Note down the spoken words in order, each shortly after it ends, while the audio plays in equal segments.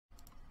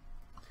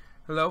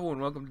Hello and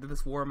welcome to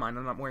this war of mine.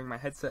 I'm not wearing my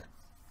headset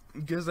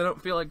because I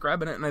don't feel like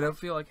grabbing it and I don't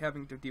feel like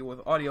having to deal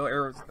with audio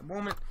errors at the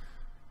moment.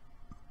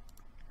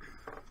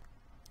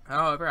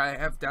 However, I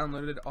have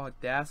downloaded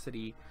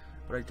Audacity,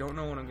 but I don't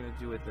know what I'm going to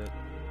do with it.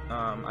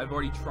 I've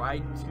already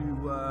tried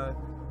to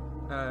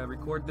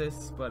record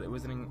this, but it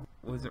wasn't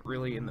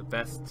really in the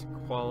best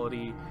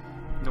quality,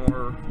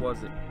 nor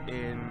was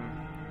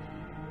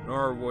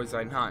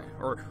I not,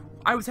 or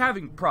I was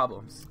having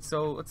problems.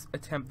 So let's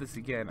attempt this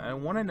again. I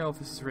want to know if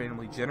this is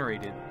randomly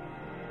generated.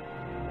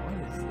 What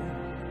is that?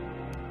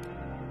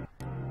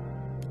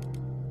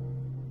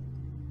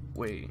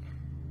 Wait,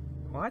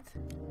 what?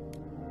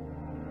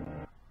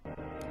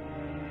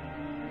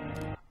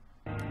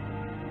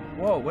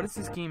 Whoa, what does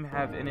this game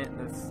have in it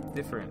that's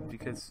different?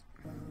 Because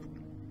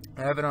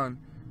I have it on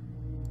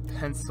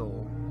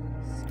pencil.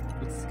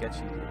 It's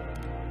sketchy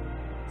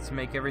to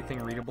make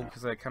everything readable,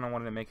 because I kind of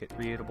wanted to make it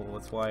readable.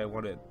 That's why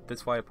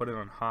I put it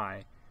on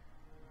high.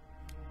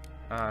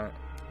 I'm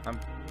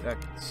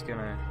just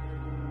gonna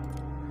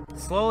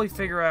slowly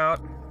figure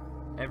out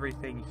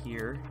everything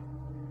here.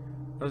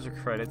 Those are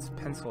credits.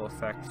 Pencil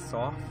effect,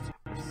 soft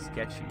or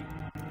sketchy.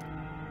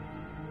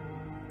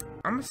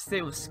 I'm gonna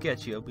stay with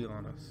sketchy, I'll be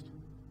honest.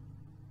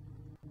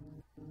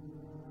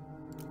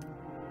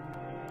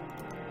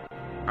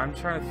 I'm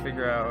trying to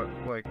figure out,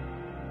 like,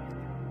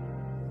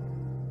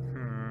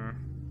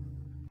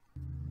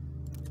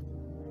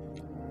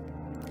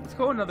 let's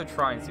go another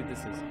try and see what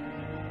this is.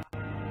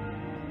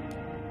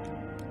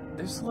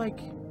 There's, like,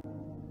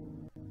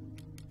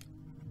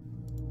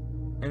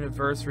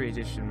 anniversary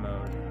edition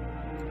mode.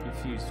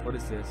 Confused. What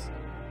is this?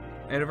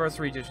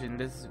 Anniversary edition.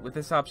 With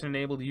this option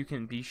enabled, you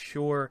can be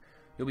sure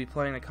you'll be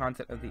playing the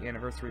content of the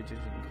anniversary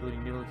edition,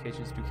 including new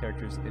locations, new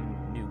characters,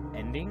 and new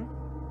ending.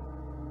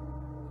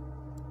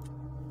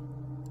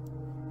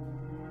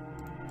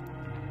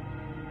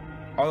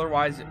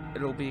 Otherwise,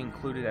 it'll be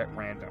included at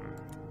random.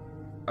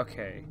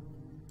 Okay.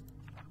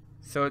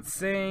 So it's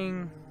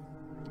saying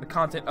the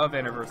content of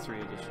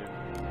Anniversary Edition.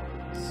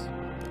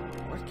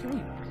 What can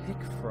we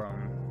pick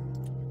from?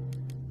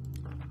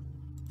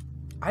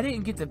 I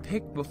didn't get to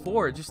pick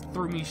before, it just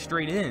threw me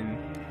straight in.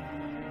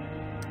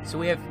 So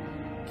we have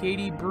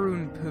Katie,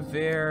 Brune,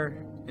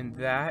 Pevere, and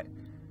that.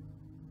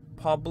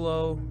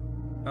 Pablo,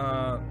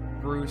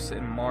 Bruce,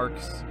 and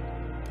Marks.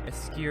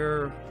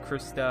 Eskier,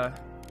 Krista.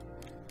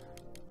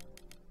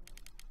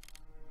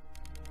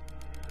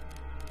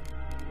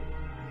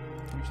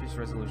 Choose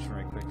resolution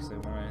right quick, because I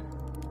want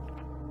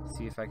to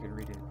see if I can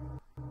read it.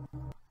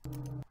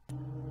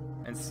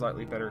 And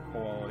slightly better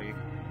quality.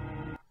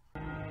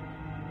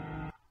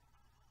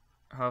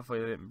 Hopefully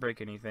I didn't break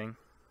anything.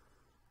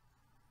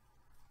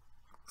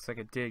 Looks like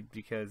it did,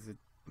 because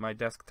my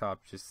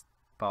desktop just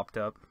popped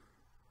up.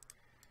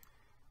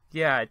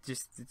 Yeah, it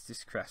just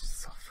crashed the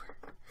software.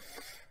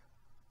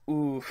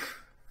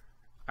 Oof.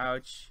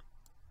 Ouch.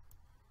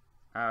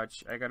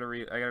 Ouch. I gotta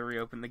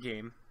reopen the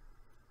game.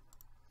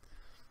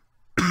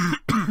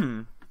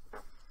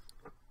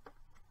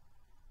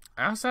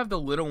 I also have the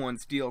Little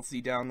Ones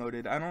DLC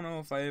downloaded. I don't know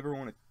if I ever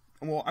want to...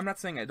 Well, I'm not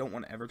saying I don't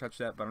want to ever touch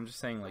that, but I'm just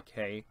saying, like,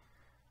 hey,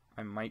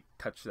 I might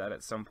touch that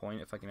at some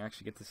point if I can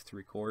actually get this to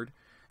record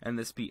and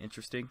this be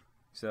interesting.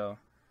 So,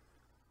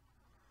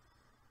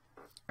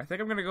 I think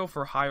I'm going to go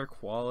for higher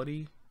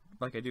quality,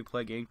 like I do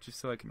play games, just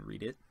so I can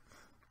read it.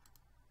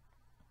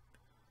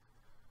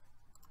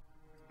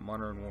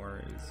 Modern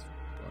War is,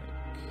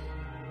 like...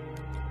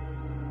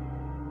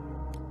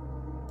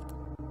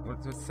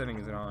 What setting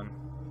is it on?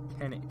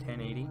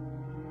 1080?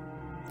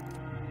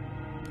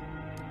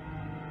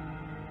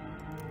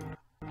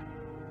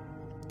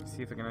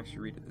 See if I can actually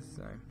read it this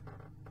time.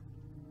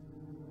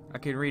 I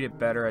can read it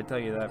better, I tell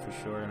you that for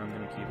sure, and I'm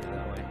gonna keep it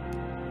that way.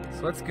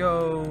 So let's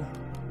go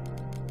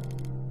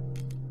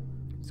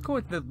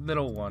with the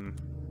middle one.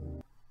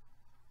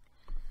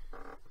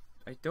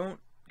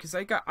 Because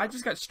I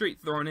just got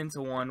straight thrown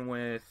into one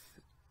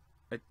with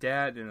a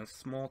dad and a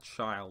small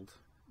child.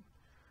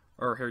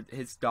 Or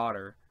his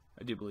daughter,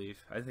 I do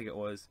believe. I think it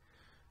was.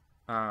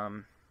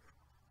 So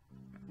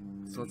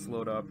let's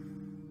load up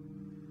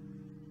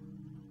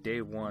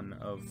day 1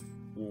 of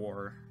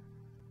war.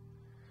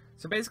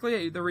 So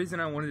basically, the reason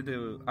I wanted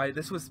to...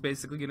 this was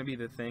basically going to be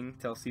the thing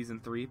till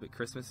Season 3, but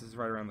Christmas is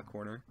right around the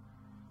corner.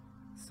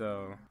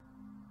 So...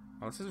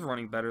 Well, this is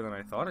running better than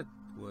I thought it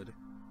would.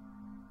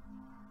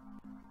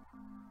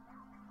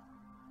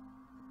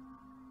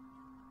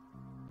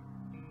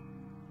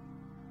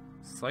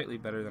 Slightly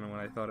better than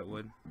what I thought it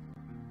would.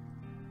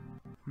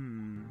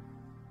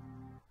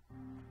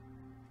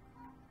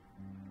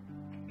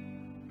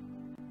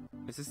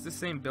 Is this the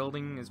same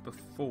building as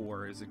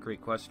before? Is a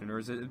great question, or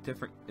is it a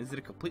different? Is it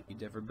a completely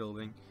different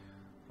building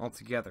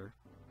altogether?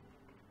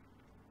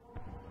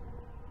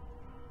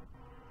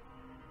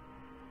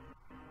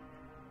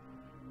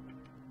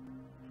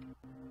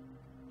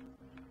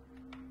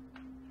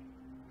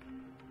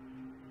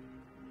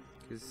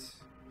 Because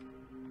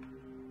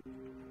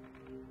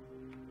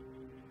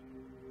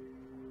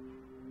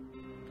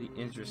it'd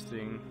be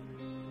interesting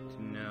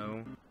to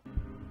know.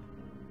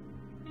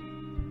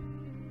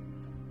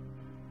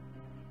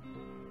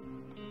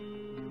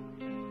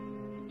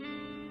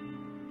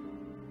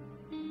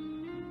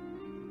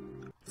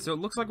 So it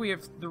looks like we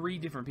have 3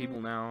 different people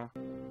now,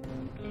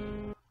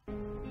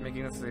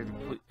 making this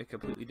a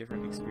completely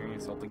different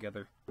experience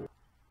altogether.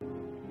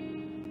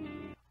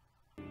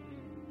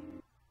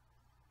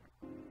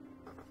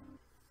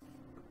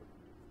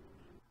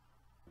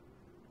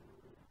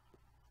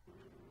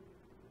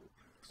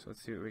 So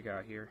let's see what we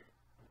got here.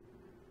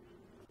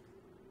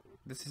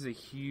 This is a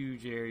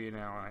huge area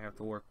now I have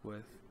to work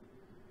with,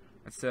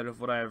 instead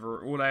of what I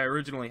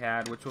originally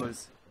had, which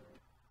was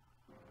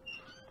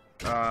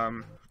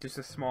just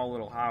a small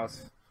little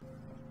house.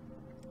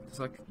 It's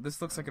like,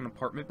 this looks like an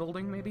apartment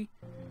building, maybe,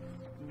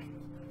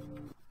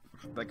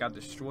 that got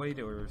destroyed,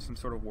 or some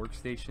sort of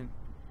workstation.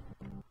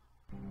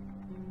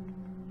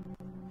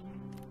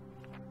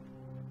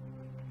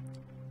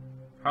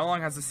 How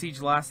long has the siege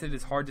lasted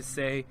is hard to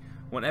say.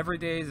 When every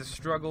day is a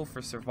struggle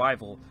for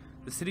survival,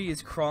 the city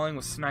is crawling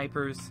with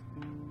snipers.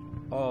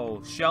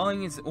 Oh,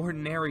 shelling is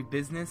ordinary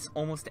business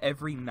almost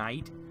every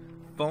night.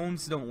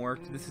 Phones don't work.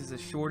 This is a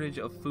shortage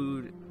of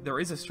food. There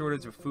is a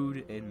shortage of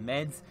food and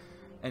meds,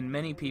 and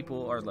many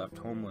people are left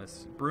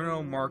homeless. Bruno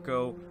and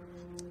Marco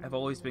have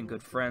always been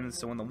good friends,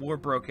 so when the war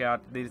broke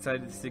out, they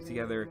decided to stick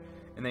together,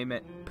 and they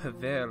met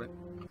Pavel,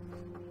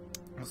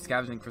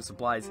 scavenging for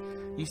supplies.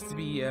 He used to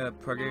be a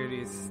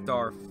Progressive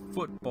star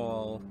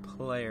football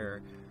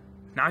player.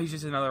 Now he's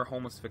just another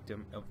homeless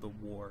victim of the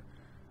war.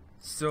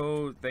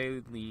 So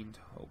they leaned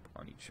hope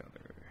on each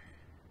other.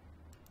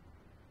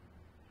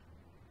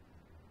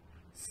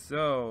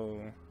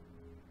 So,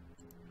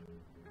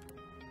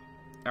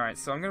 alright,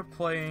 so I'm gonna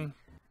play.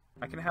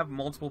 I can have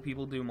multiple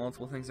people do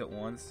multiple things at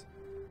once.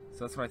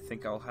 So that's what I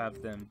think I'll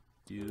have them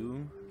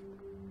do.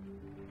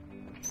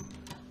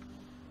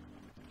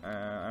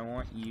 I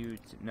want you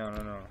to.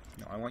 No,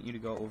 I want you to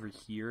go over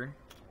here.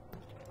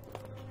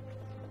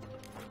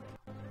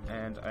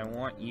 And I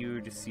want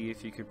you to see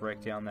if you could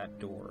break down that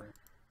door.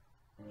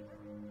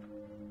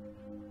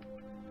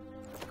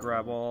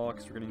 Grab all,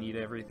 because we're going to need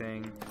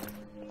everything.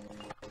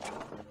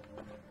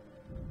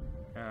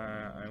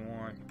 I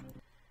want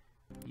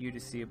you to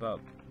see about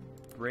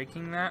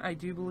breaking that, I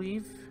do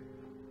believe.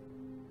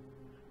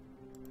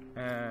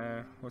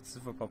 What's the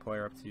football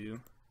player up to?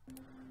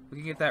 We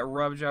can get that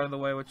rubbish out of the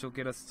way, which will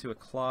get us to a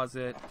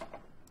closet.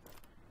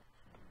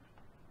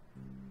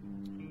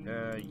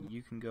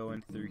 You can go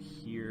in through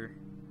here.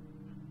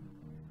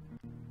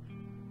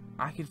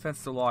 I can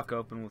fence the lock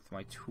open with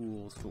my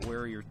tools, but where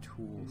are your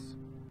tools?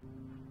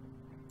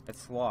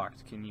 It's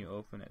locked. Can you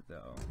open it,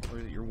 though?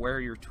 Where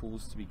are your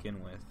tools to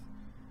begin with?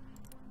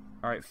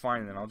 Alright,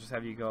 fine then. I'll just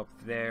have you go up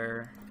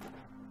there.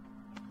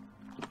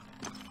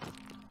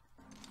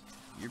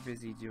 You're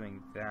busy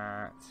doing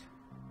that.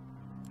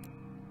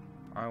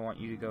 I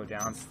want you to go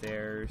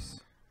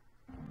downstairs.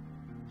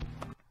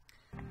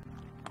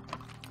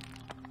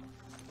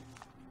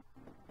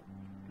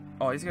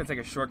 Oh, he's gonna take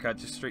a shortcut,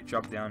 just straight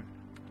drop down.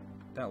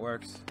 That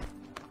works.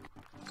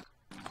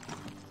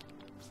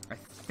 I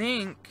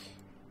think...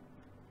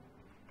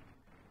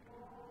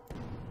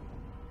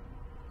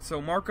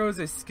 So Marco's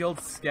a skilled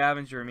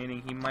scavenger,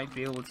 meaning he might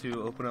be able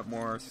to open up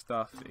more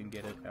stuff and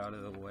get it out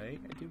of the way,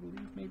 I do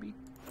believe, maybe?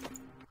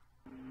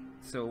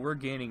 So we're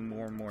gaining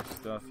more and more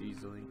stuff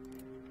easily.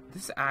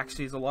 This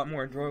actually is a lot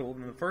more enjoyable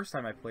than the first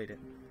time I played it.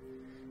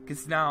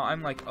 Because now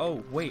I'm like,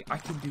 oh, wait, I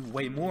can do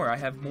way more. I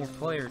have more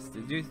players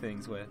to do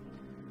things with.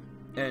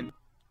 And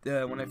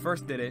when I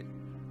first did it,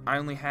 I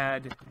only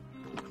had...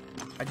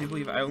 I do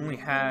believe I only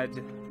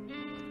had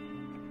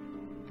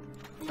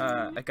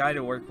a guy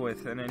to work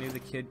with, and I knew the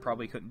kid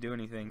probably couldn't do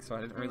anything, so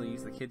I didn't really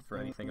use the kid for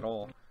anything at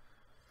all.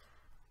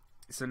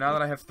 So now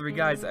that I have 3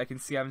 guys, I can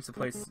see items to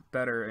place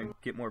better and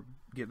get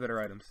better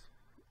items.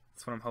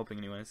 That's what I'm hoping,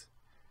 anyways.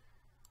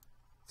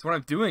 That's what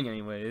I'm doing,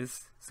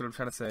 anyways. That's what I'm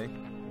trying to say.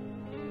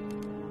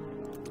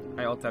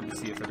 I alt tab to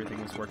see if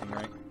everything is working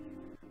right.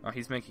 Oh,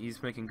 he's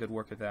making good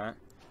work of that.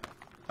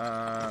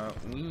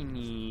 We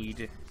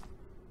need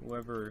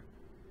whoever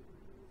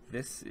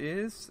this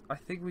is. I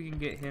think we can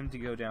get him to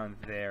go down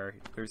there.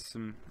 There's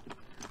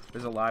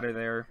a ladder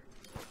there.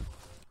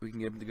 We can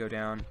get him to go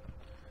down.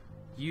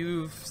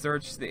 You've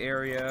searched the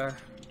area.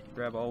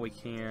 Grab all we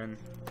can.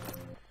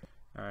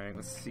 Alright,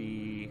 let's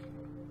see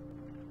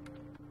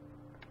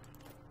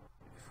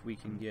if we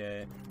can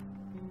get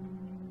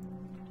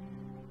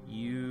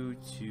you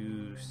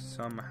to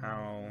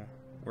somehow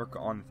work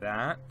on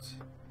that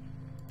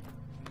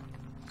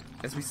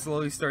as we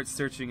slowly start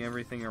searching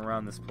everything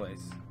around this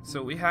place.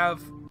 So we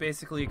have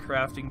basically a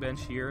crafting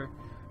bench here,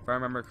 if I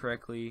remember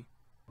correctly.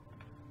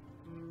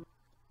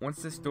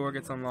 Once this door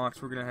gets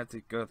unlocked, we're gonna have to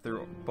go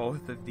through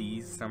both of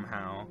these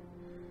somehow,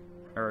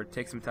 or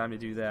take some time to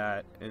do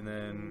that, and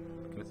then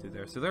go through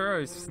there. So there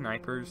are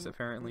snipers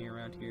apparently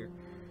around here.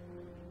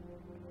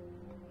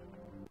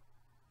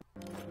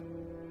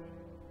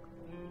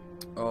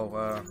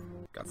 Oh,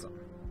 got some.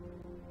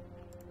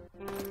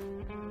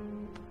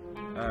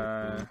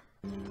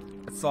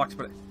 It's locked,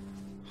 but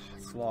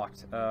it's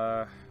locked.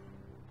 Well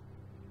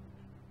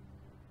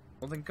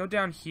then go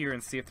down here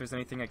and see if there's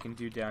anything I can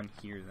do down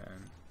here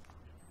then.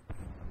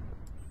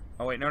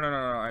 Oh wait, no,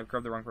 I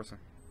grabbed the wrong person.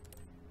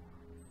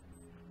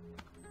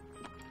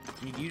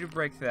 Need you to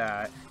break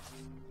that.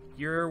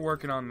 You're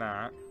working on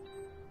that.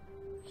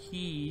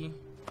 He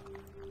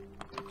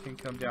can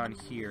come down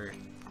here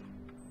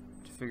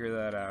to figure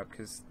that out,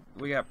 because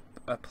we got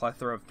a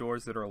plethora of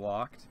doors that are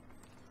locked.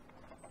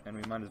 And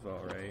we might as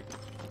well, right?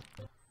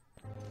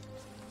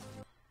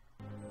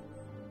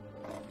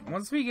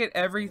 Once we get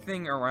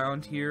everything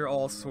around here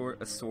all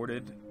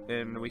assorted,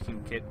 and we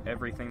can get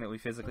everything that we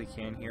physically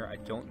can here, I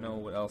don't know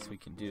what else we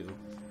can do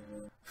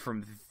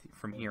from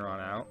here on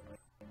out.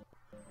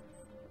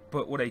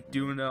 But what I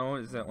do know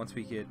is that once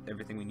we get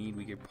everything we need,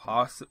 we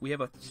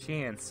have a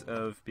chance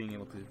of being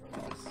able to do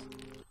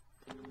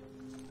this.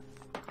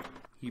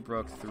 He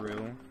broke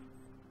through.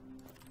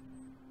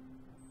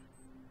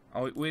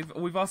 Oh,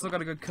 we've also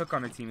got a good cook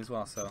on our team as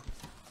well, so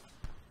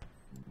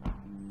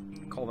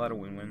call that a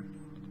win-win.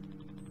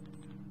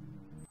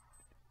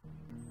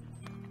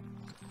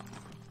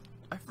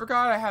 I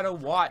forgot I had a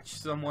watch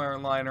somewhere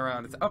lying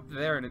around. It's up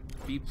there and it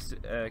beeps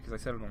because I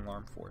set an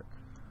alarm for it.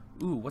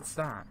 Ooh, what's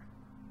that?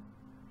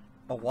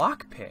 A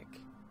lockpick.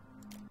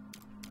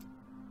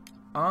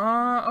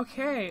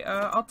 Okay.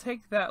 I'll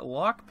take that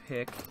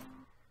lockpick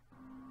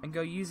and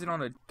go use it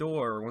on a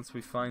door once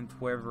we find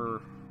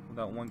wherever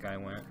that one guy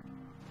went.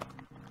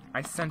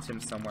 I sent him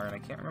somewhere and I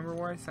can't remember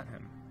where I sent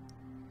him.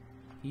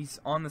 He's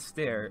on the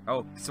stair.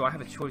 Oh, so I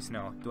have a choice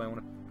now. Do I want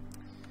to...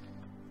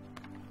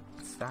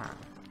 What's that?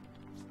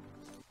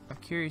 I'm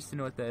curious to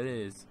know what that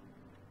is.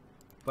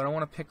 But I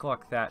want to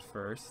picklock that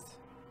first.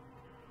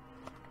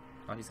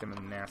 Oh, he's got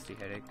a nasty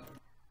headache.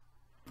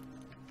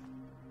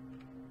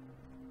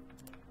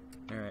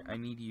 Alright, I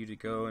need you to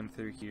go in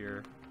through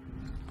here.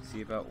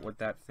 See about what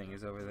that thing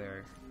is over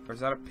there. Or is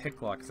that a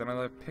picklock? Is that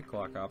another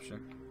picklock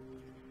option?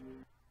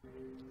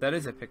 That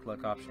is a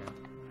picklock option.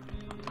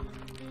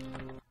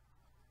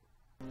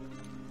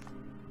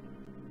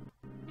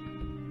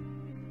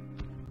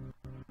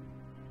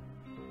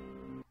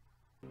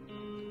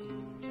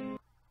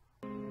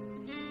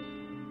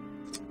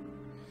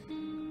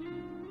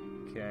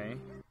 Okay.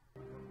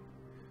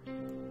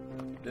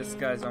 This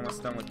guy's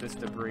almost done with this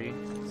debris,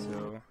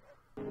 so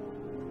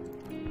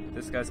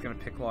this guy's gonna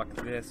picklock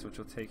this, which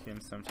will take him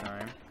some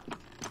time.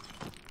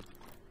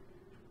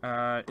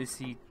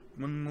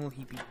 When will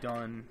he be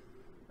done?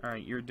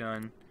 Alright, you're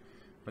done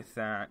with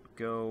that.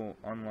 Go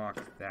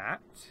unlock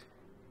that.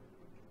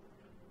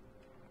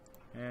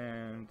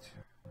 And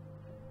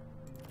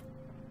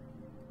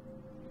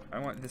I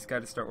want this guy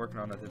to start working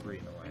on the debris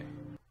in a way.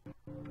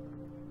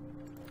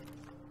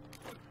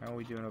 How are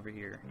we doing over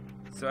here?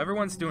 So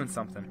everyone's doing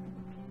something.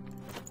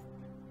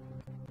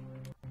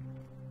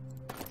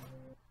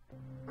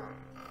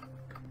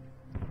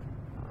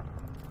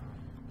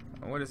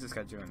 What is this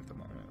guy doing at the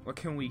moment? What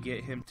can we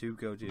get him to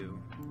go do?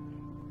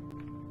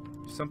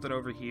 Something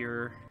over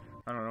here.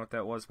 I don't know what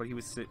that was, but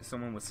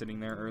someone was sitting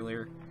there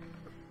earlier.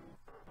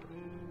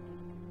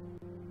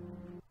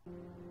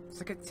 It's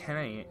like at 10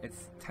 a.m.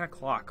 It's 10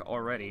 o'clock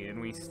already,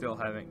 and we still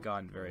haven't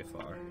gotten very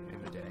far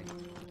in the day.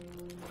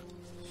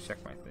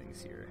 Check my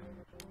things here.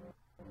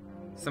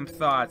 Some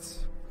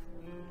thoughts.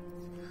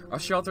 Our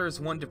shelter is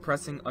one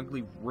depressing,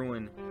 ugly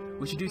ruin.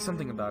 We should do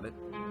something about it.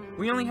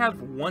 We only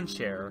have one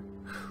chair.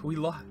 We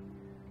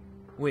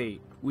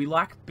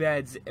lack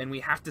beds, and we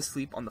have to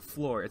sleep on the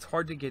floor. It's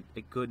hard to get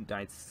a good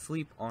night's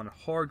sleep on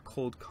hard,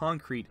 cold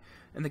concrete,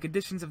 and the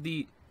conditions of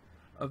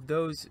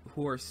those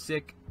who are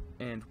sick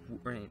and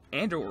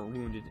or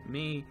wounded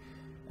may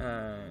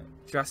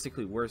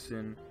drastically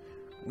worsen.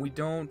 We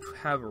don't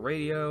have a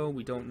radio.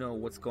 We don't know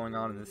what's going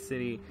on in the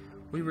city.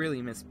 We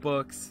really miss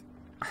books.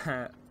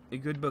 A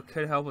good book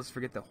could help us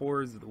forget the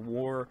horrors of the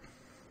war.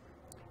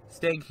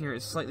 Staying here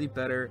is slightly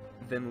better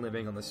than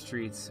living on the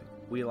streets.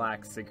 We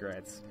lack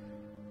cigarettes.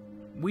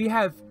 We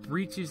have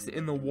breaches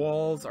in the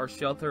walls, our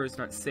shelter is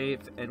not safe,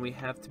 and we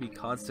have to be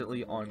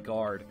constantly on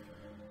guard.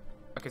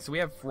 Okay, so we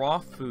have raw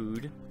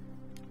food,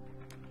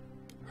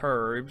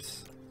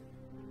 herbs,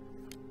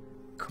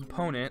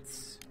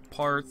 components,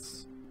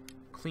 parts,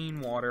 clean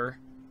water,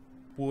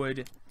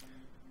 wood,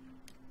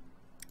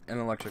 and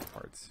electric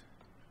parts.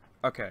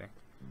 Okay.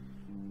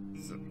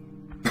 So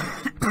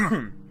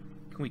can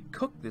we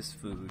cook this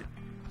food?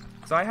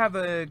 So I have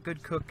a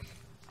good cook.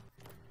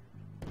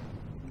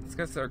 This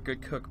guy's our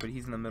good cook, but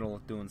he's in the middle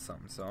of doing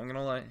something. So I'm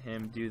gonna let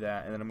him do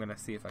that, and then I'm gonna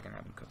see if I can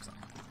have him cook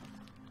something.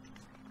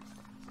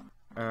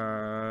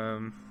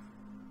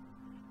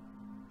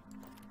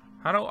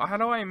 How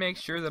do I make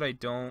sure that I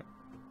don't?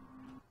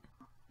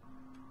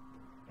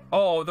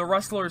 Oh, the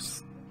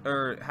Rustler's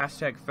or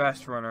hashtag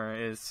Fast Runner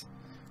is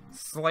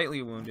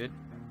slightly wounded.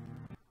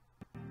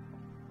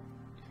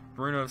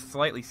 Bruno's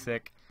slightly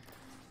sick.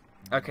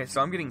 Okay,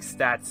 so I'm getting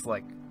stats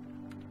like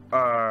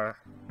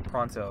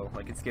pronto,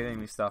 like it's giving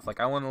me stuff. Like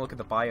I want to look at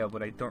the bio,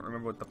 but I don't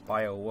remember what the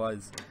bio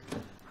was.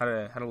 How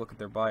to look at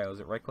their bio? Is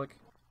it right click?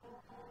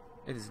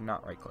 It is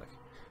not right click.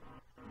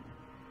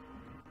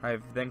 I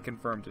have then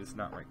confirmed it is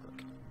not right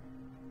click.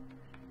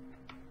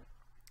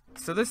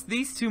 So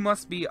these two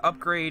must be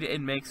upgrade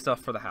and make stuff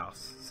for the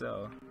house.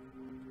 So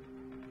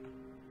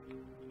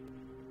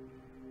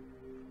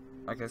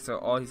Okay, so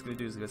all he's gonna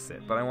do is go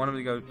sit. But I want him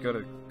to go to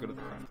the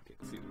craft kit.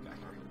 See what we got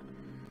here.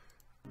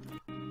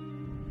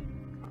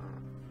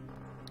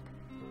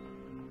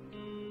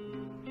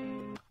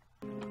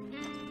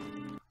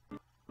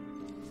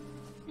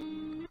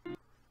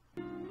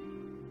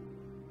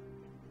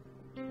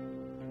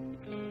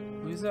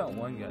 Who's that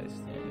one guy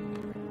standing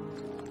there?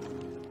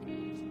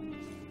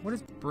 What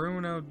is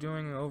Bruno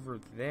doing over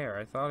there?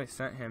 I thought I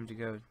sent him to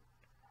go...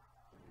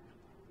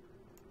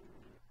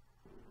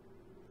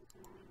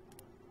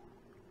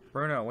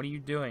 Bruno, what are you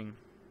doing?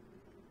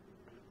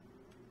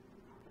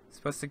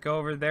 Supposed to go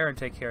over there and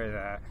take care of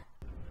that.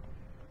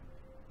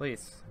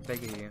 Please, I'm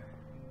begging you.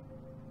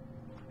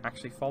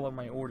 Actually follow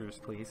my orders,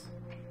 please.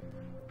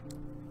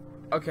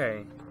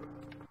 Okay.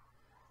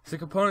 So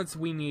components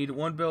we need,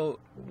 one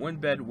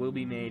bed will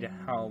be made.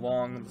 How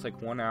long? It's like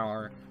 1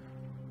 hour.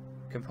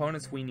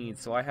 Components we need,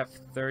 so I have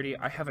 30.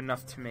 I have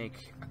enough to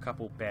make a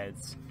couple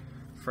beds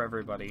for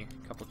everybody.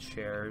 A couple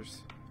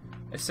chairs.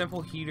 A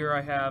simple heater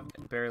I have,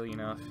 barely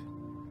enough.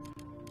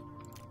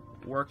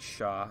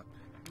 Workshop.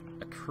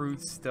 A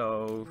crude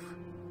stove.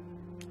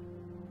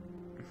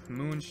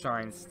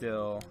 Moonshine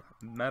still.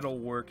 Metal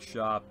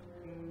workshop.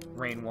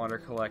 Rainwater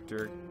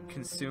collector.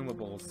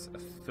 Consumables. A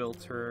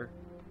filter.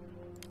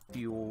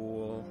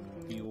 Fuel.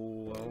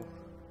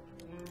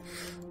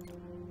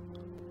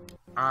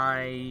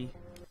 I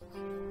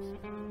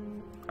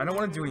don't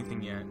want to do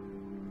anything yet.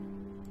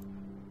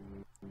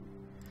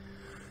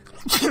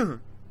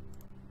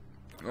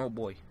 Oh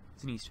boy,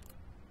 sneeze.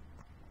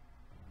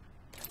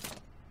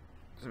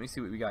 Let me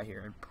see what we got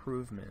here.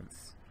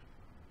 Improvements.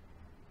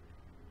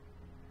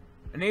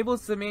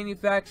 Enables the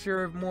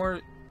manufacture of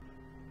more...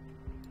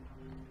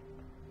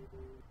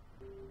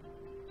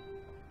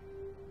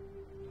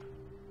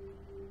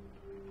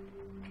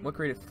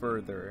 Upgrade it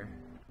further.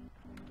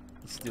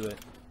 Let's do it.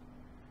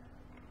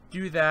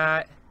 Do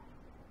that.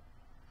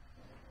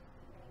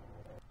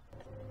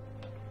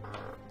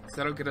 Because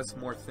that'll get us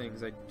more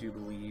things, I do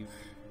believe.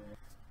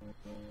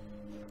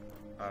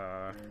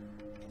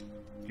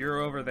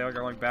 You're over there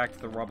going back to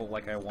the rubble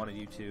like I wanted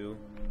you to.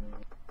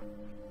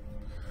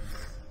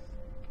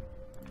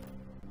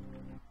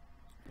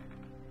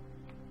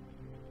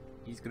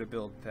 He's gonna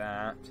build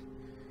that.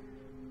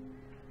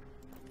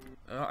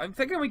 I'm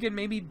thinking we can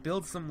maybe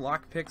build some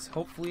lockpicks,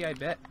 hopefully, I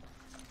bet.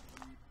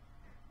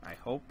 I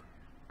hope.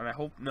 And I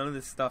hope none of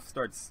this stuff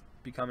starts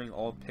becoming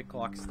all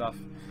picklock stuff.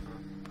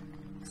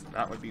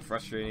 That would be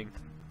frustrating.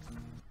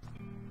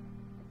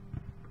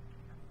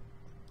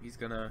 He's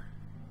gonna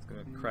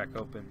crack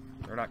open.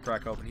 Or not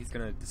crack open, he's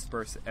gonna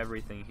disperse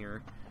everything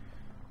here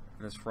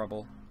in this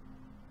rubble.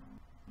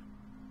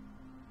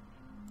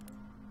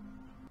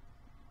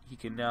 He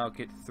can now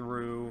get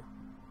through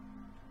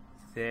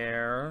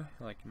there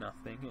like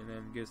nothing, and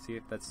then go see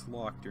if that's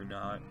locked or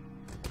not.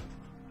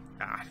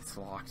 Ah, it's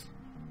locked.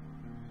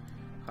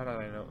 How did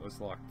I know it was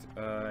locked?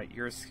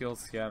 You're a skilled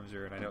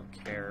scavenger and I don't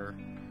care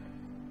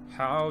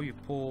how you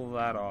pull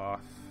that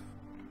off,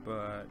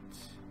 but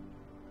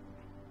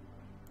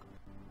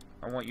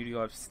I want you to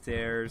go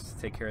upstairs,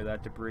 take care of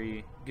that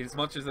debris, get as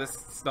much of this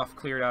stuff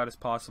cleared out as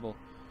possible.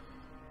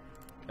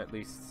 At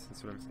least,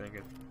 that's what I'm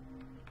thinking.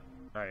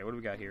 Alright, what do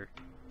we got here?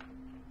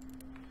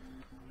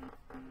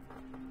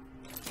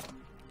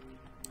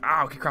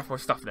 Ah, we can craft more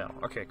stuff now.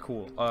 Okay,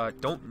 cool.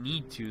 Don't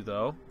need to,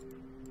 though.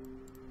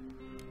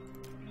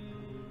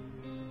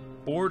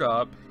 Board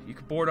up. You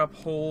can board up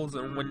holes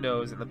and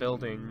windows in the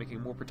building,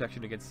 making more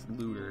protection against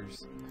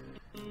looters.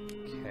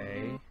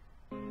 Okay.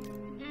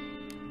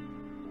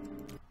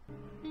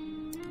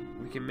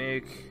 We can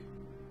make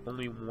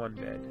only one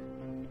bed.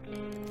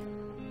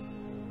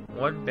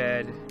 One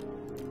bed.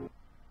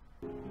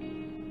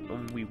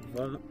 And we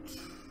won't...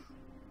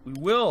 We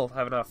will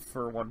have enough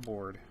for one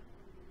board.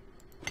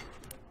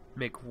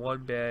 Make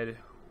one bed.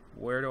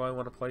 Where do I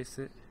want to place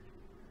it?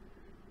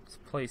 Let's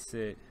place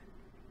it...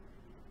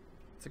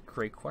 It's a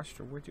great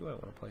question. Where do I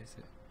want to place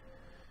it?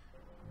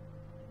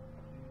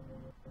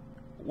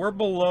 We're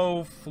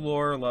below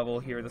floor level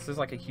here. This is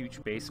like a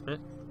huge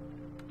basement.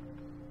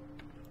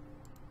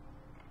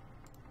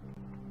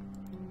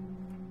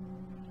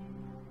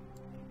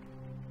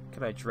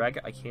 Can I drag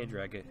it? I can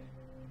drag it.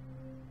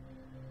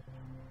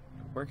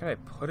 Where can I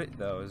put it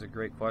though is a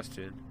great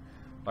question.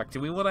 Like, do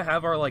we want to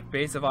have our like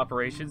base of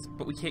operations?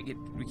 But we can't get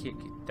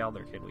down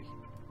there, can we?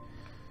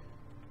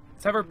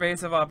 Let's have our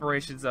base of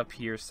operations up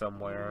here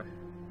somewhere.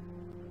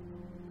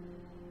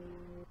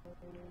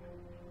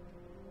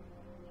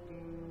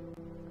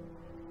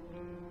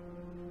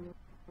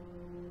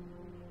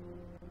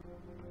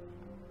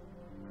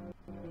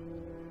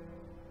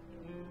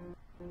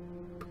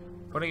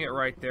 Putting it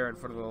right there in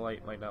front of the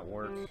light might not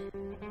work. Let's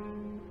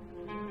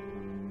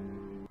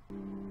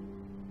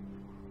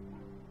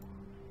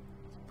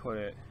put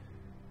it...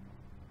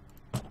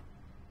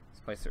 Let's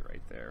place it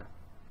right there.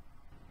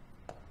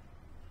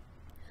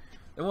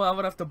 Then we'll have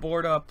enough to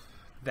board up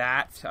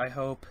that, I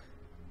hope.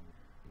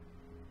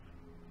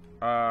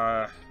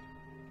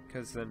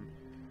 Because then...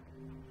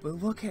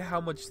 But look at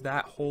how much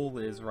that hole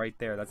is right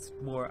there. That's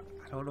more...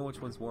 I don't know which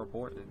one's more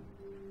important.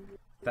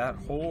 that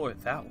hole or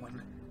that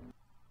one.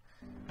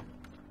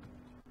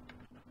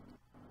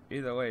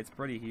 Either way, it's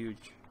pretty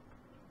huge.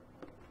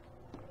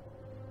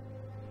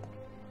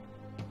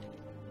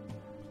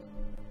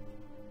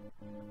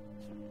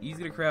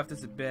 Easy to craft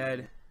as a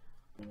bed.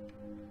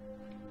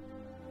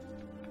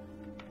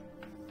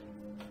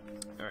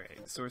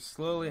 Alright, so we're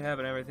slowly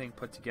having everything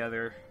put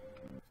together.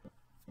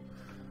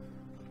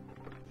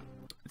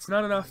 It's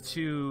not enough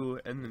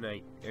to end the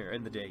night, or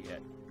end the day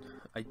yet.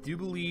 I do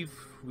believe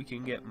we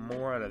can get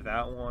more out of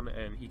that one,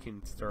 and he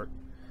can start...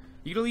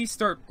 You can at least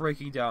start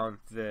breaking down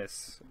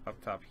this up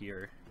top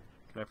here.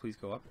 Can I please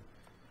go up?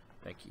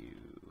 Thank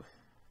you.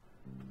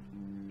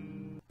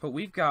 But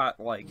we've got,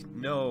 like,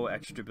 no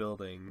extra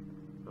building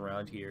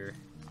around here.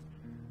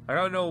 I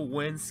don't know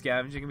when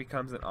scavenging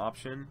becomes an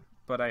option,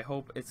 but I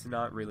hope it's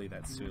not really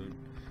that soon.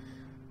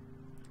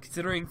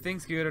 Considering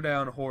things could go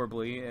down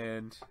horribly,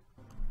 and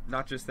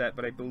not just that,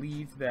 but I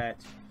believe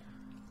that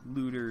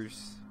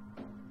looters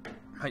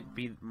might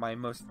be my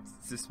most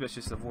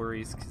suspicious of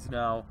worries, because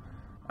now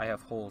I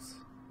have holes.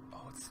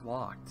 Oh, it's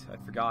locked. I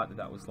forgot that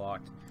that was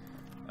locked.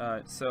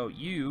 So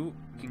you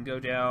can go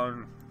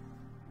down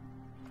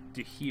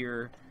to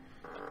here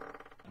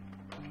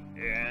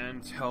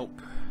and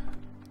help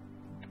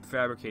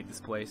fabricate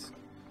this place.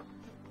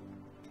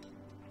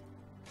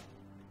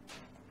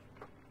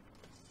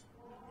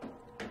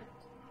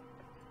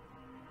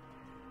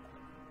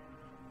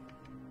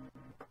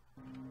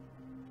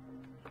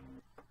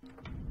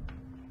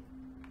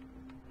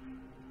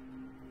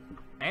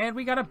 And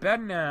we got a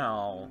bed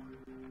now.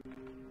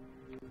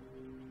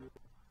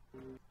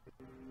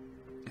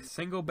 A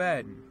single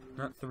bed,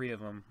 not 3 of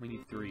them. We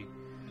need 3.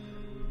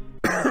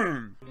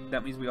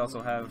 That means we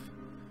also have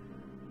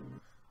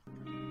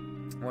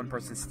 1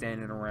 person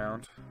standing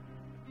around.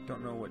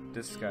 Don't know what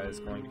this guy is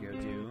going to go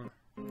do.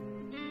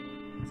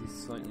 He's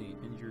slightly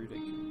injured. I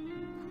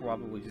can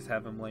probably just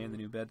have him lay in the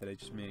new bed that I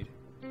just made.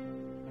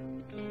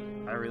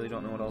 I really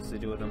don't know what else to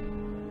do with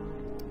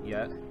him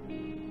yet.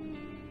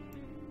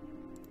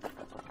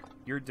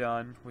 You're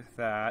done with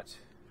that.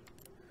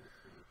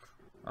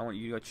 I want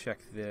you to go check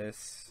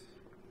this.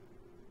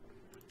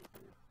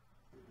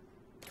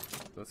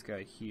 This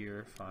guy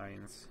here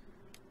finds.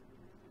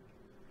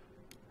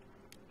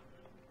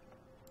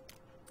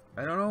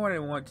 I don't know what I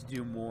want to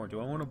do more.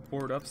 Do I want to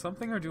board up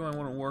something, or do I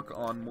want to work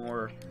on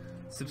more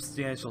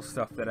substantial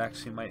stuff that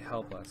actually might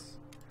help us?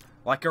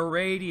 Like a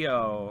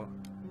radio!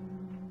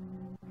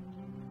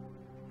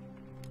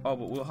 Oh,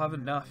 but we'll have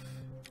enough.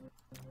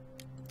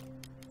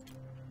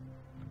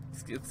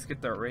 Let's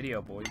get that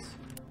radio, boys.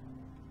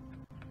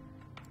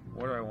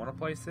 Where do I want to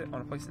place it? I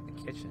want to place it in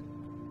the kitchen.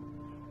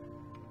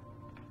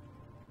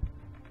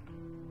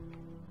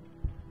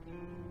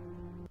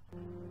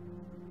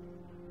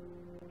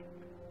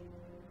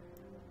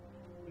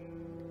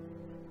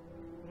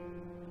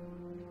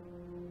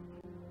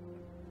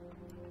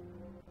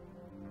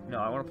 No,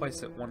 I want to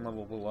place it 1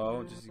 level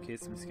below, just in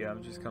case some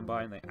scavengers come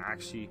by and they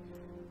actually,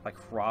 like,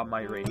 rob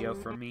my radio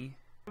from me.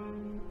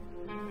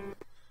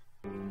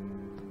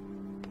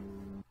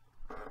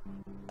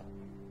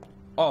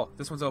 Oh,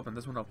 this one's open.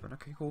 This one open.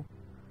 Okay, cool.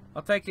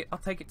 I'll take it. I'll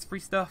take it. It's free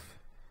stuff.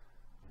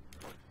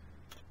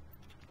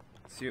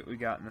 Let's see what we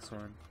got in this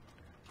one.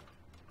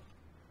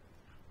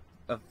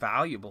 A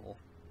valuable.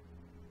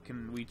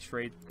 Can we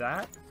trade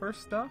that for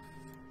stuff?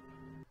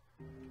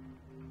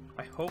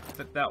 I hope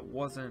that that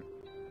wasn't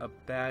a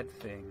bad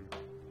thing.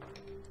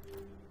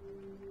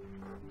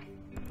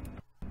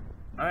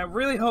 I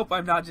really hope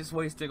I'm not just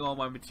wasting all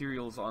my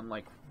materials on,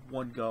 like,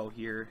 1 go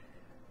here.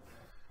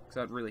 Because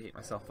I'd really hate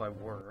myself if I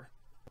were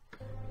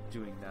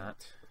doing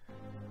that.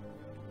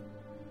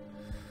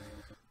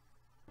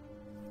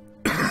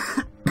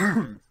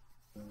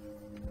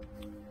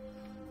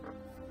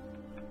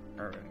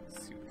 Alright,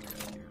 let's see what we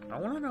got here. I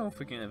want to know if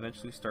we can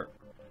eventually start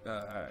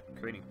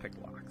creating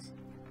picklocks.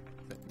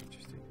 That'd be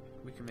interesting.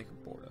 We can make a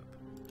board up.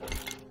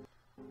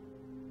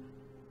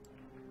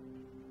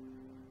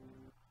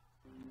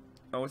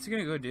 Oh, what's he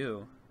gonna go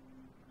do?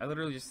 I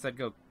literally just said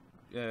go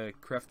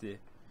craft the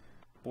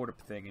board up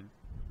thing, and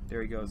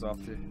there he goes off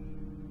to...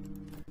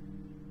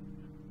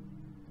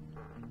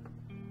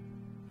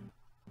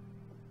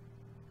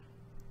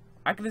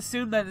 I can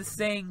assume that it's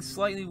saying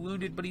slightly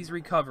wounded, but he's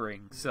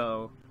recovering,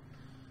 so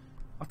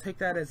I'll take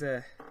that as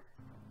a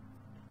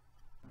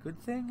good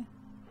thing.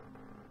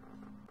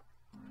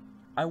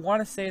 I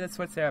want to say that's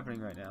what's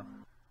happening right now.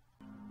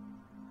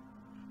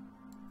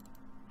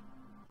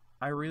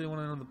 I really want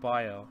to know the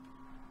bio,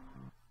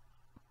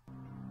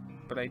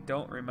 but I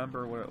don't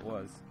remember what it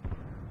was.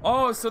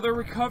 Oh, so they're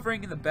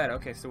recovering in the bed.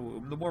 Okay,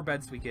 so the more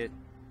beds we get,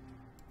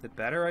 the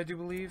better, I do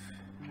believe.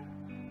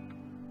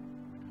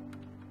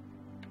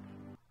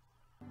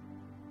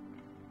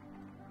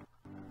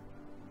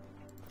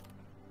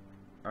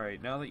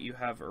 Alright, now that you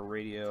have a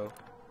radio...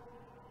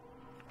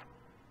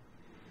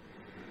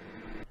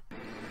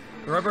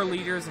 The Rubber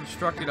leaders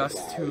instructed us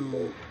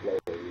to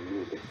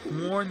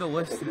warn the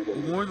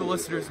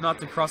listeners not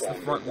to cross the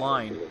front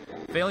line.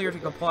 Failure to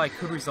comply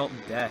could result in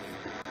death.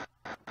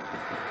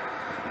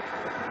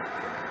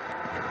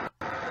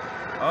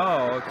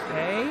 Oh,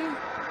 okay.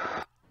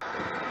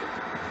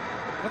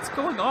 What's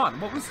going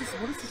on? What was this?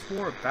 What is this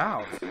war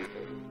about?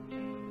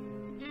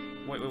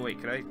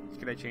 Wait.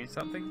 Could I change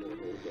something?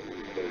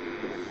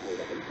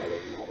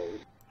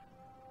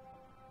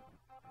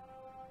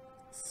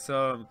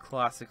 Some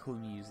classical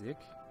music.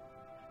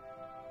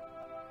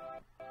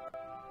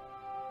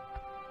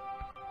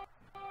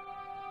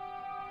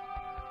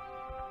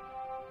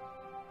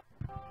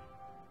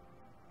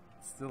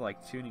 Still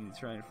like tuning to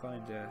try and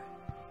find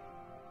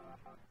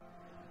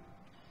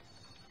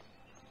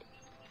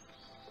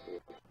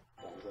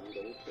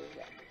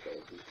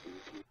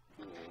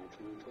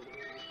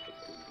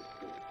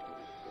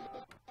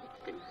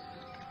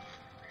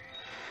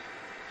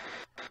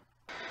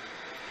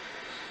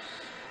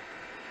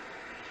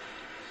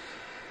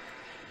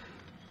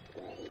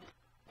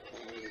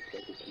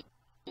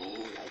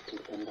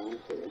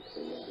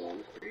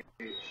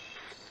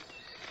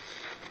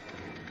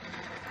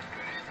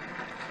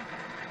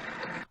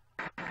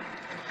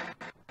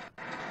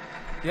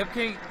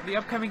the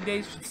upcoming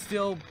days should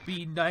still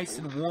be nice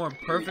and warm,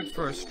 perfect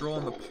for a stroll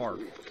in the park.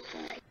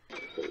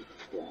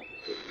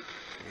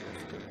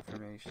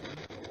 Information.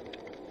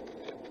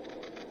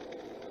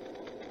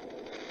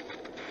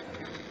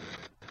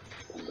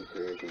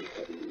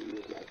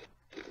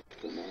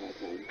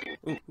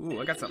 Ooh,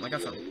 I got something.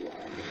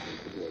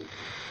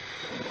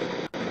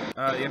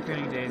 The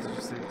upcoming days are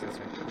just this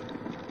way.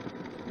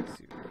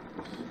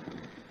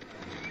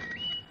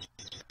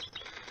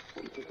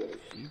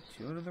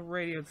 Tune to the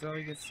radio until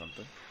he gets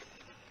something.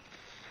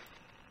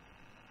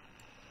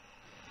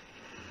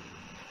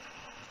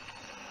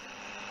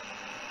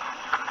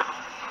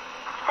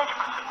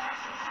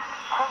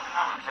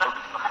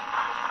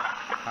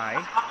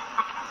 Hi.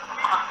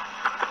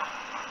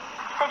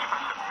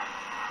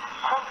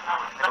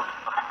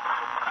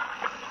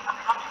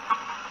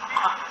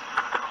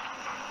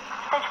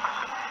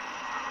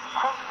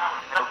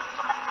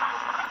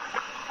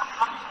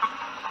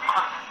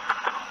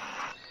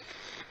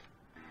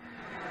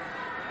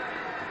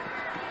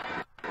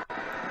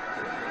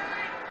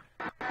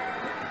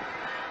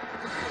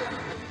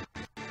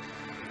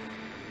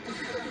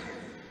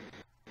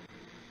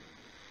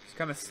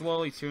 Kind of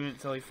slowly tune it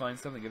until he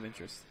finds something of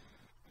interest.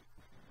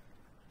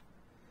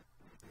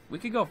 We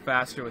could go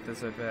faster with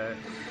this, I bet.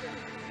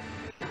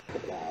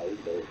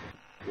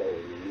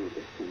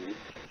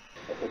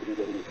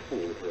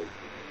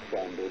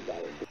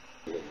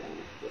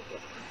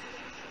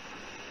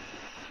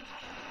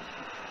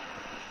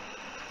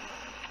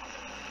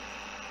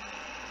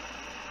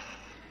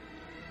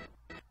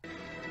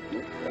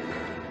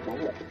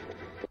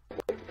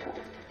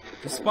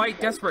 Despite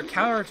desperate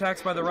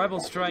counterattacks by the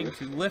rebels trying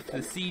to lift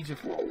the siege of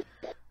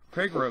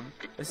Pegram,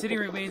 the city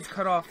remains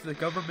cut off. The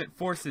government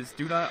forces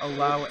do not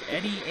allow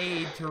any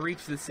aid to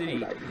reach the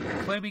city,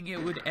 claiming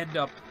it would end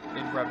up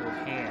in rebel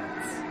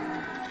hands.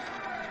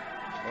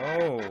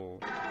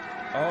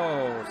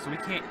 Oh, so we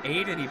can't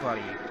aid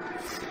anybody.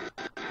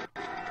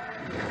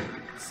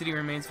 The city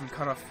remains from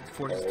cut off.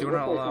 Forces do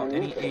not allow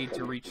any aid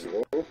to reach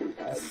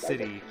the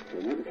city.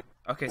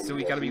 Okay, so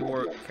we gotta be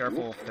more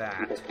careful of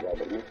that.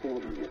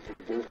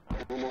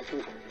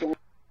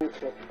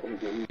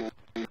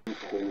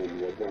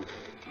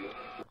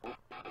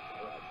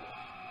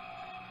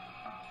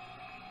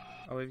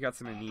 Oh, we've got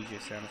some amnesia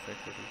sound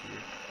effects over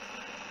here.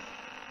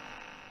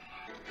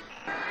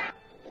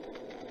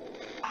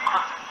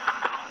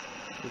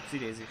 Oopsie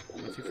daisy,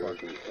 not too far.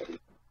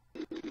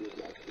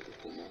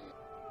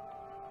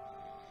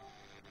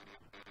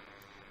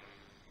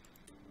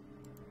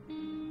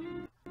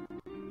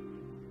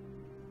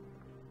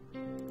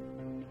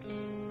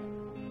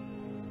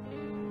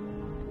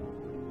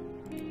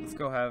 Let's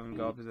go have him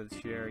go up to the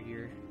chair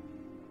here.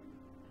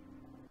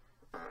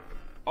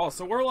 Oh,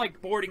 so we're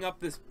like boarding up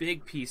this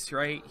big piece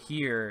right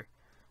here.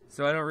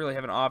 So I don't really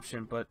have an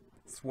option, but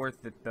it's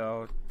worth it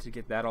though to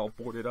get that all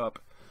boarded up,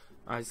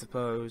 I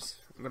suppose.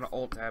 I'm gonna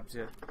alt-tab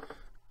to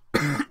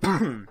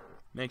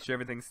make sure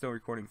everything's still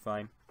recording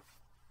fine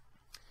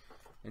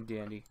and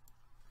dandy.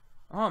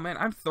 Oh man,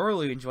 I'm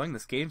thoroughly enjoying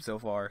this game so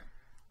far.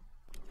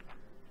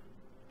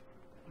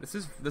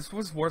 This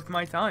was worth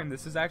my time.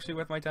 This is actually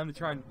worth my time to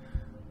try and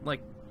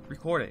like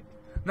record it.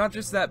 Not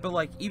just that, but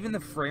like even the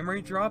frame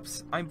rate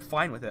drops, I'm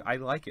fine with it. I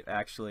like it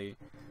actually.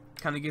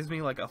 Kind of gives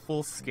me like a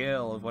full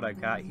scale of what I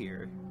got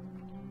here.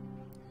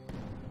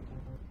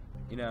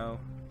 You know.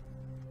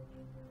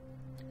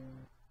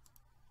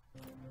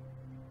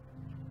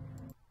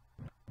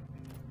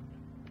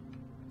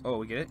 Oh,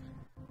 we get it?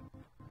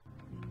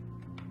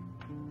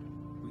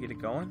 We get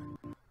it going?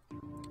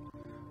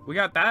 We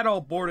got that all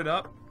boarded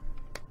up.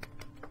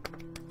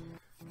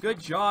 Good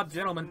job,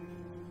 gentlemen.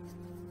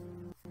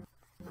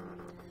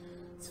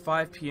 It's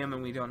 5 p.m.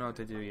 and we don't know what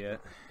to do yet.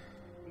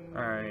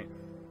 Alright.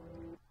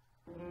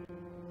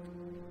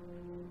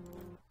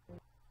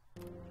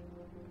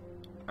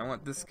 I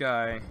want this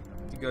guy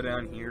to go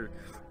down here,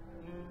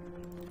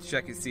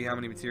 check and see how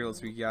many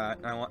materials we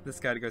got. I want this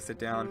guy to go sit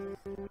down,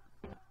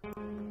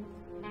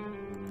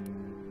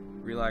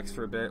 relax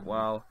for a bit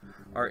while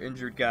our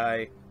injured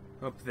guy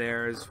Up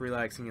there is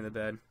relaxing in the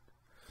bed.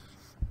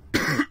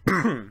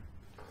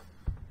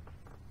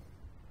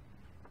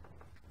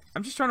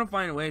 I'm just trying to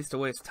find ways to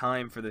waste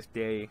time for this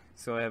day,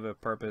 so I have a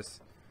purpose.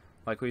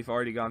 Like, we've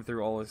already gone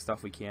through all the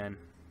stuff we can.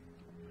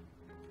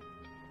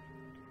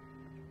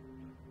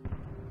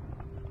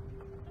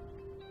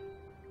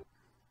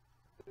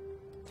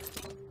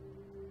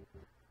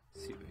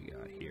 Let's see what we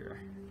got here.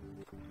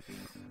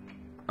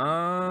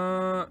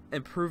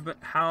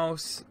 Improvement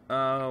house.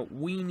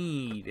 We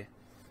need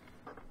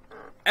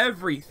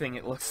everything,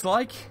 it looks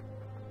like.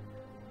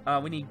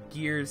 We need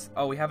gears.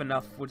 Oh, we have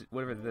enough.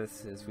 Whatever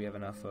this is, we have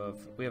enough of.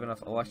 We have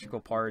enough electrical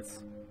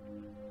parts.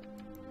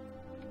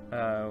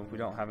 We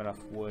don't have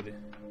enough wood.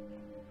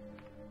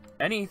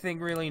 Anything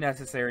really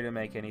necessary to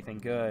make anything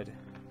good.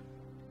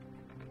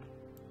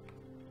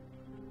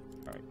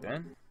 Alright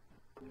then.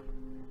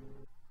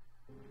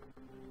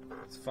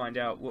 Let's find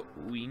out what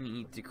we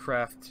need to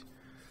craft.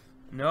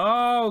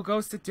 No! Go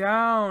sit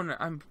down!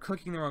 I'm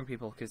clicking the wrong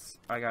people because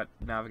I got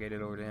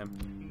navigated over to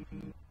him.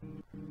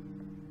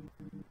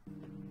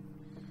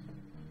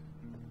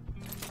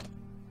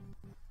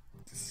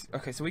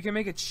 Okay, so we can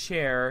make a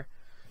chair.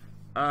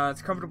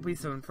 It's a comfortable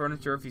piece of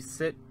furniture. If you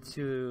sit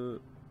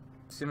into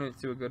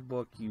a good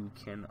book, you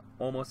can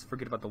almost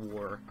forget about the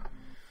war.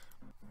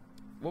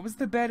 What was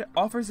the bed?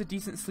 Offers a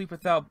decent sleep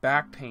without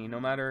back pain,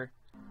 no matter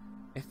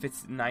if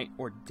it's night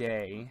or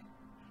day.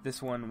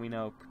 This one, we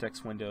know,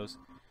 protects windows.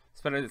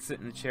 It's better to sit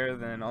in the chair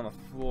than on the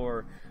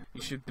floor.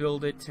 You should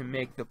build it to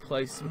make the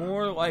place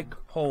more like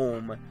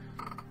home.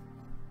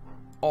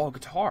 All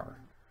guitar.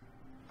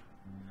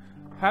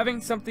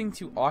 Having something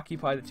to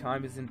occupy the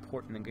time is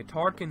important, and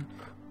guitar can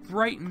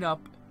brighten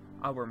up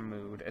our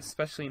mood,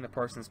 especially in the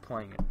person that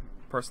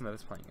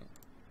is playing it.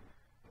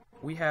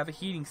 We have a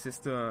heating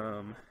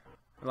system.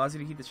 It allows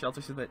you to heat the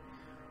shelter so that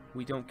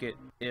we don't get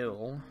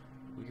ill.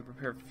 We can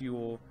prepare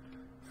fuel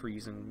for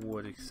using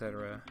wood,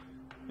 etc.,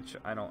 which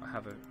I don't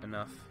have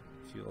enough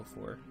fuel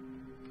for.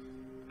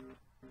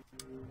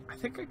 I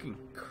think I can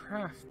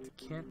craft.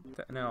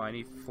 No, I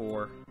need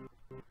 4.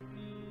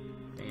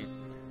 Dang it.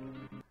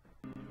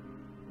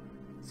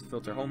 This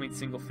filter, homemade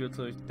single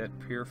filter that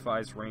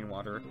purifies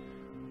rainwater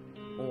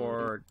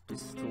or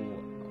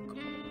distilled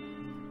alcohol.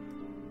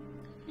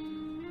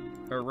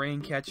 A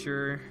rain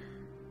catcher.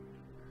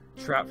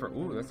 Trap for.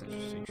 Ooh, that's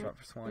interesting. Trap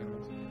for swine.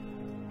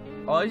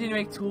 Allows you to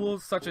make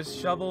tools such as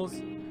shovels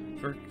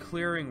for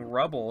clearing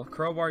rubble,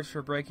 crowbars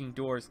for breaking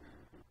doors,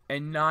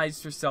 and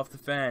knives for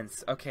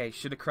self-defense. Okay,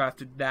 should have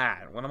crafted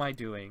that. What am I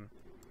doing?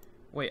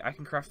 Wait, I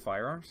can craft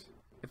firearms?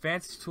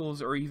 Advanced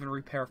tools or even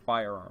repair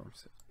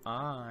firearms.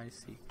 Ah, I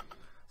see.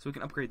 So we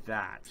can upgrade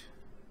that.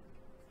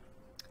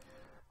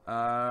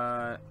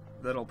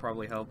 That'll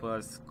probably help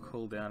us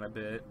cool down a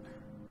bit.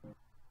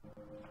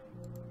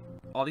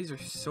 Oh, these are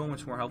so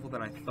much more helpful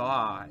than I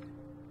thought.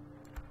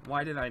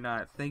 Why did I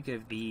not think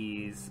of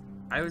these?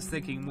 I was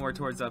thinking more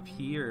towards up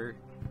here.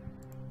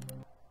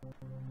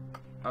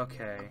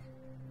 Okay.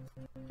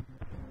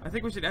 I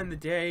think we should end the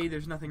day.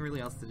 There's nothing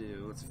really else to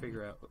do. Let's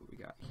figure out what we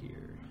got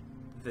here.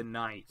 The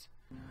night.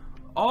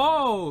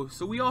 Oh,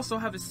 so we also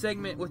have a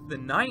segment with the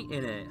night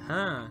in it,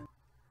 huh?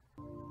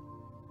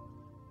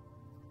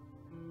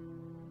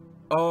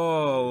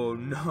 Oh,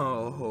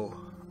 no.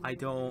 I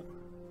don't...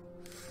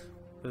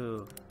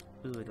 Ooh,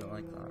 I don't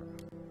like that.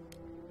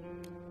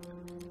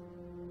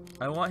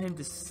 I want him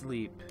to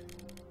sleep.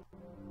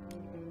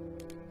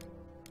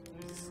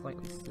 He's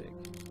slightly sick.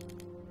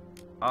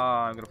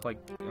 Ah, I'm gonna play...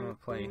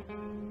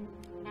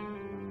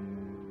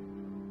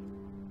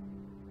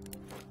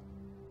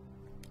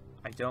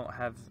 I don't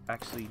have...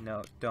 Actually,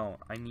 no, don't.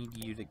 I need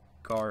you to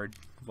guard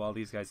while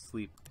these guys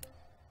sleep.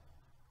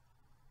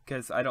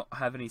 Because I don't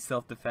have any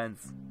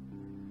self-defense.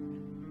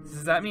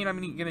 Does that mean I'm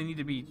gonna need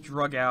to be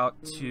drug out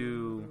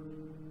to...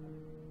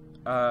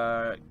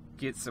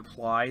 get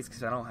supplies?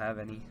 Because I don't have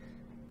any.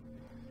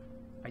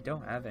 I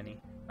don't have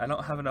any. I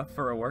don't have enough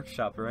for a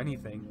workshop or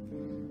anything.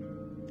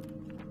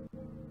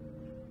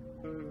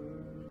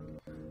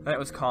 The night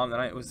was calm. The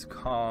night was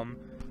calm.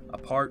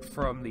 Apart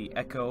from the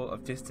echo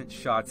of distant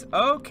shots.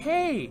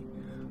 Okay!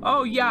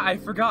 Oh, yeah, I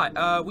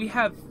forgot. We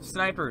have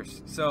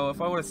snipers. So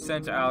if I would have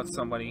sent out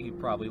somebody, he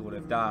probably would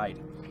have died.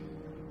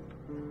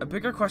 A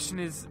bigger question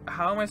is,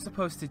 how am I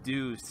supposed to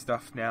do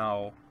stuff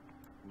now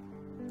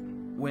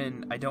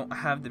when I don't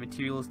have the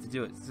materials to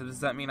do it? So does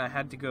that mean I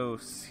had to go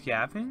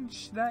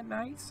scavenge that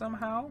night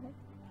somehow?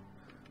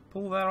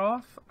 Pull that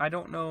off? I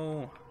don't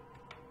know.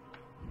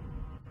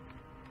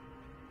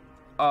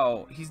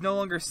 Oh, he's no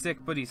longer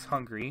sick, but he's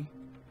hungry.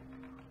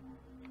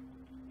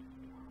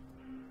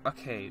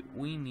 Okay,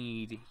 we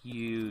need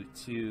you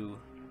to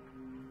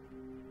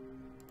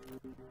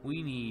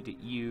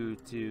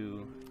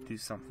do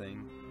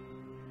something.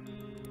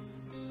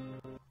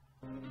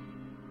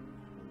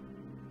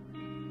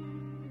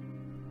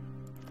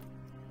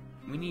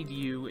 We need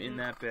you in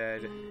that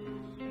bed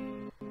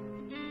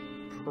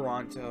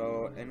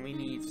pronto, and we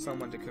need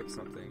someone to cook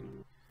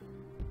something.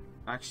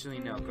 Actually,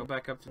 no. Go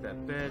back up to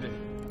that bed.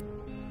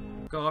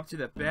 Go up to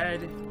the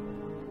bed.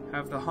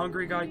 Have the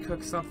hungry guy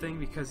cook something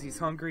because he's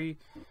hungry.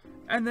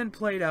 and then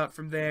play it out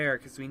from there,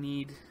 because we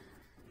need...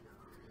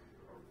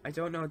 I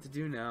don't know what to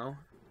do now.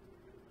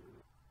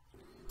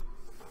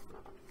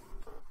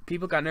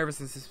 People got nervous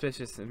and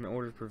suspicious in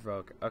order to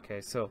provoke.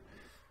 Okay, so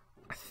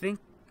I think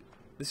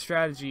the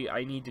strategy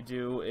I need to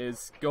do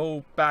is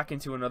go back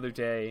into another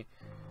day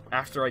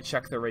after I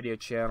check the radio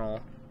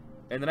channel,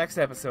 in the next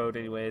episode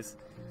anyways,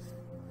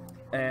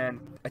 and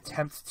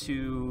attempt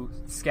to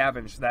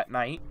scavenge that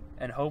night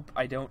and hope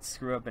I don't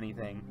screw up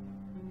anything.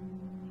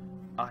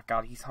 Ah,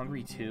 God, he's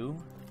hungry too?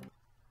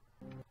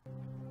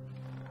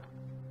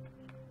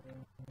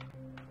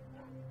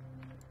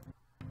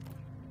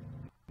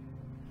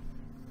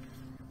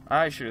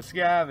 I should have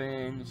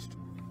scavenged.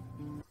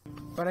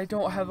 But I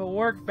don't have a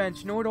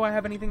workbench, nor do I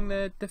have anything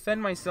to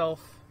defend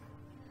myself.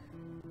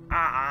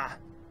 Ah!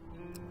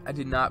 I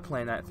did not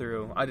plan that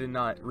through. I did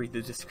not read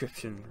the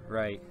description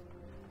right.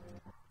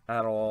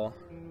 At all.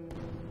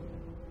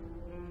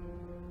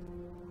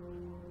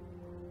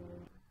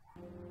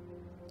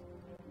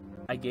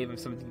 I gave him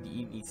something to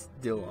eat and he's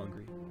still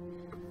hungry.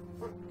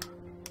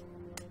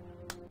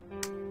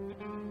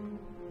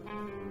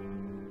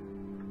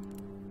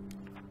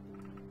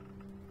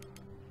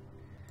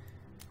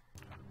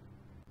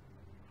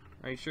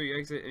 Are you sure you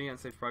exit any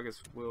unsafe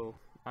progress will...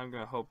 I'm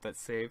gonna hope that's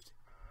saved.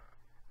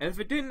 And if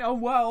it didn't, oh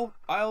well,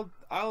 I'll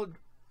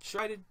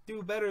try to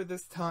do better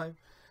this time.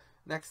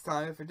 Next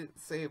time if it didn't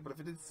save, but if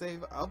it did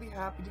save, I'll be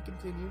happy to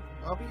continue.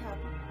 I'll be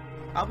happy.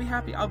 I'll be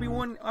happy. I'll be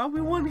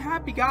one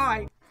happy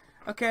guy.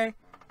 Okay?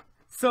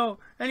 So,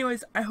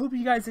 anyways, I hope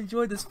you guys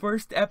enjoyed this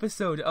first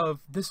episode of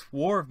this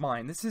war of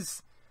mine.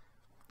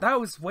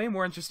 That was way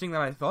more interesting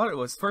than I thought it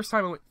was. First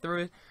time I went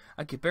through it,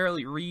 I could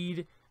barely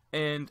read.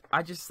 And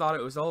I just thought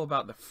it was all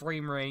about the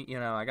frame rate, you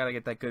know, I gotta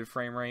get that good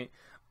frame rate.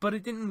 But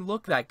it didn't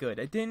look that good.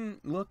 It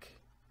didn't look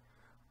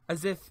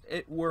as if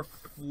it were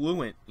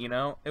fluent, you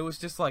know? It was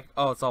just like,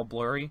 oh, it's all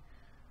blurry.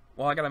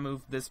 Well, I gotta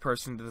move this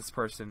person to this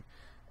person.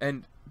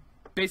 And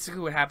basically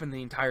what happened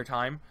the entire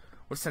time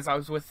was, since I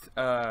was with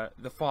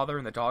the father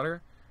and the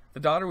daughter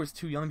was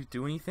too young to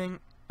do anything.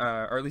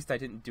 Or at least I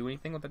didn't do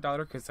anything with the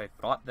daughter because I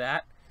thought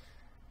that.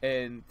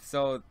 And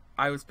so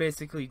I was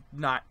basically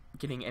not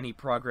getting any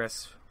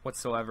progress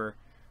whatsoever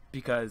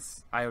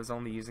because I was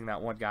only using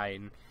that one guy,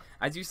 and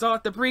as you saw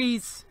at the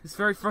breeze, it's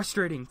very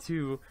frustrating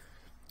to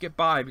get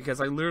by because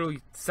I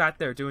literally sat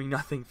there doing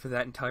nothing for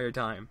that entire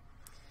time.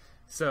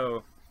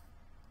 So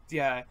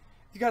yeah, if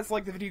you guys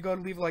like the video, go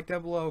and leave a like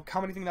down below,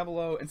 comment anything down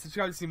below, and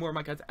subscribe to see more of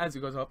my content as it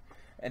goes up,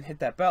 and hit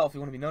that bell if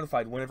you want to be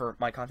notified whenever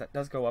my content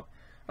does go up.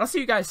 And I'll see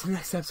you guys in the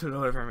next episode of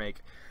whatever I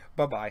make.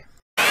 Bye bye.